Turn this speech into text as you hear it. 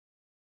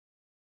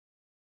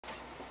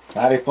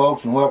Howdy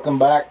folks, and welcome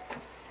back.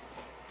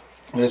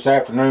 This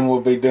afternoon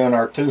we'll be doing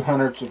our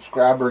 200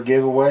 subscriber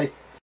giveaway.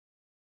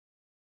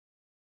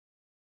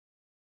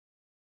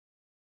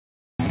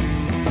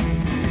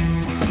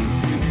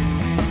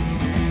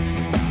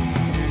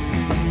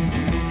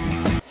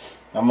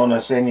 I'm going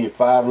to send you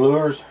 5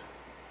 lures.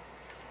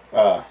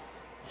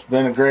 It's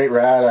been a great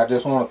ride. I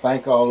just want to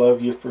thank all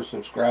of you for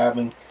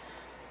subscribing,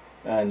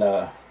 and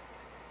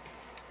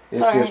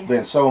it's just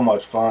been so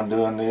much fun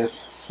doing this.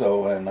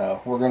 So, and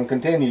we're going to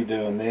continue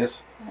doing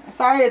this.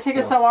 Sorry it took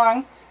us so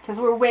long, because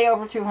we're way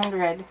over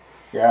 200.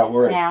 Yeah,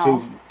 we're at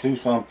two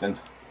something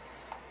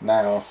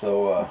now.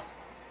 So,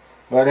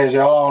 but as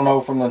y'all all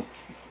know from the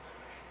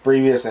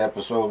previous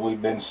episode,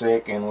 we've been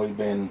sick and we've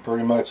been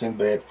pretty much in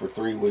bed for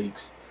 3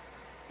 weeks.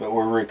 But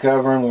we're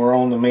recovering. We're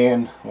on the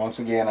mend. Once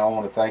again, I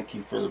want to thank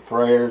you for the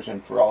prayers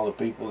and for all the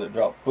people that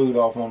dropped food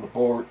off on the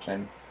porch,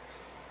 and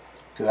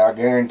because I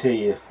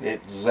guarantee you,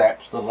 it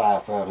zaps the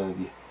life out of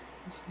you.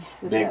 Yes,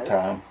 it big does.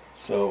 Time.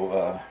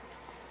 So,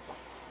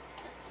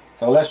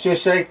 so let's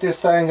just shake this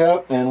thing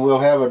up, and we'll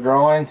have a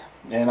drawing,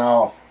 and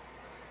I'll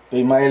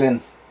be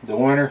mailing the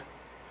winner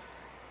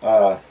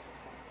 5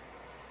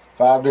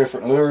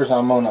 different lures.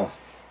 I'm gonna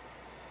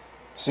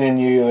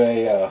send you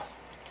a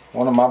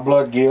one of my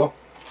blood gill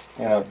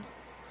and a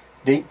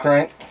deep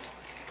crank.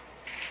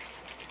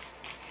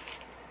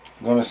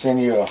 I'm gonna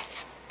send you a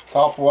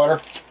topwater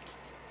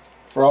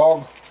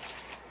frog.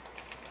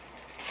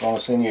 Gonna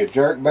send you a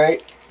jerk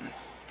bait.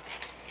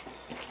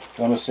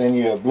 Gonna send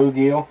you a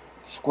bluegill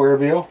square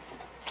bill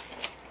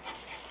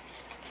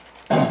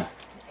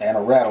and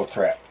a rattle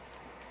trap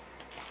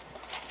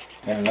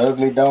and an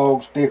ugly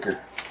dog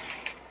sticker.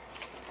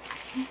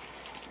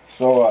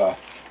 So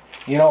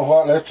you know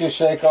what, let's just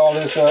shake all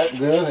this up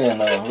good and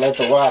let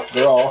the wife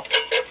draw.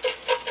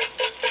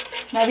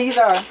 Now these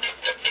are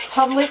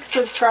public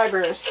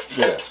subscribers.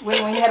 Yes.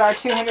 When we hit our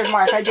 200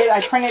 mark,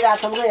 I printed out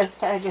the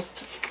list. I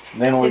just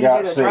Then we didn't got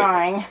do the sick.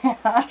 drawing.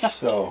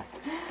 So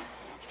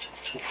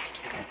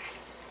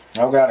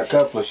I've got a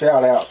couple of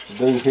shout outs to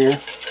do here.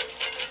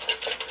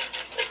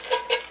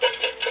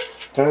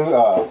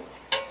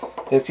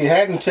 If you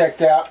hadn't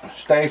checked out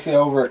Stacy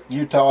over at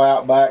Utah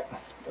Outback,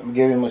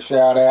 give him a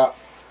shout out.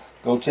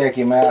 Go check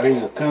him out.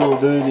 He's a cool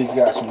dude. He's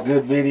got some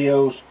good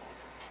videos.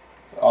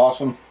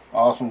 Awesome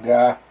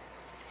guy.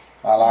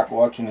 I like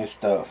watching his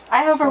stuff.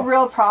 I have a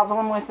real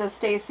problem with this,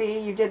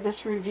 Stacy. You did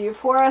this review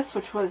for us,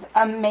 which was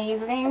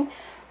amazing.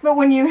 But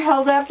when you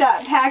held up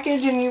that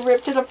package and you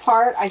ripped it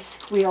apart, I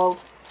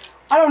squealed.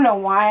 I don't know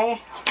why.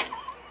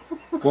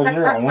 Because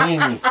you're a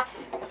weenie.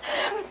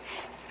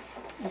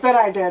 But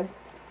I did.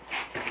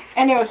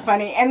 And it was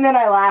funny. And then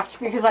I laughed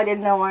because I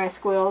didn't know why I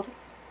squealed.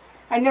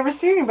 I'd never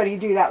seen anybody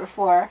do that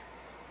before.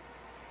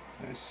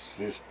 It's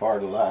just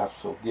part of life,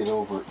 so get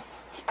over it.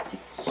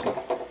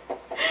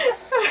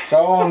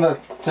 So on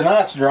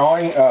tonight's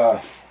drawing,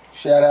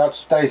 shout out to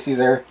Stacy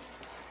there.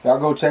 Y'all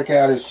go check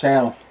out his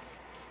channel.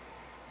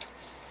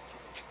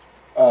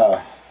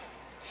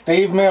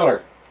 Steve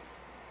Miller,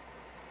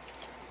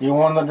 you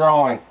won the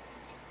drawing.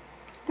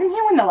 Didn't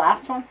he win the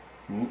last one?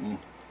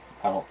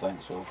 I don't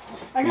think so.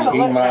 I gotta He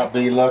look might now.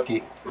 be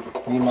lucky.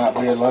 He might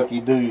be a lucky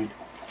dude.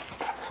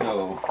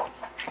 So.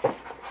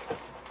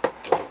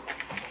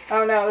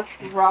 Oh no, this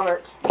is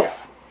Robert. Yeah.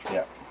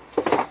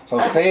 So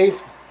Steve,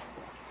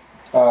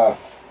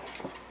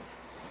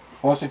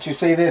 once that you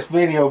see this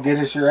video, get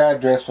us your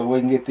address so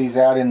we can get these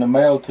out in the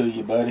mail to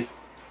you, buddy.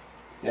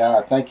 Yeah,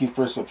 I thank you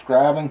for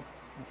subscribing.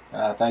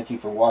 Thank you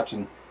for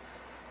watching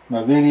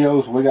my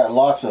videos. We got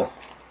lots and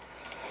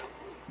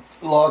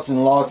lots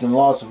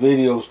of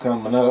videos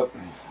coming up.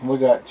 We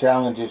got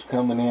challenges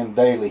coming in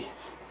daily.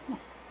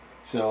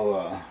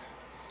 So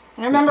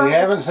remember, if you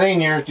haven't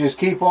seen yours, just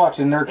keep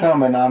watching. They're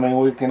coming. I mean,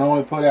 we can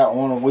only put out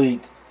one a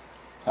week.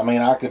 I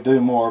mean, I could do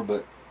more,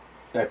 but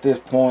at this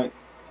point,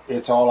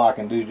 it's all I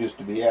can do just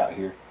to be out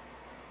here.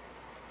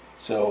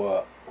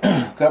 So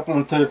a couple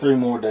of 2 or 3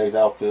 more days,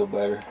 I'll feel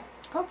better.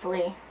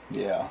 hopefully.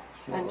 Yeah.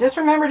 So. And just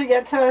remember to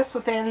get to us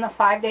within the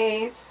 5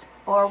 days,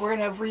 or we're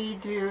going to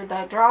redo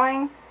the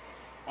drawing.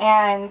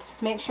 And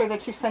make sure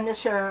that you send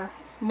us your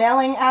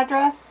mailing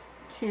address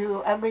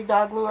to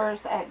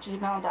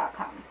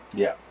UglyDogLures@gmail.com.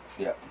 Yeah.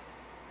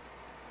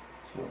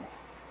 So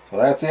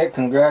that's it.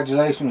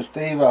 Congratulations,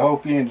 Steve. I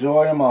hope you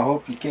enjoy them. I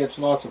hope you catch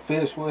lots of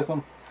fish with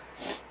them.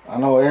 I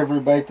know every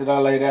bait that I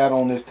laid out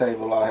on this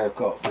table I have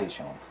caught fish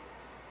on.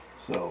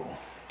 So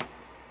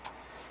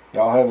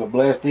y'all have a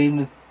blessed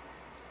evening,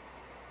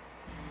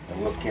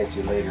 and we'll catch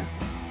you later.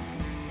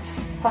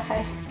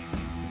 Bye.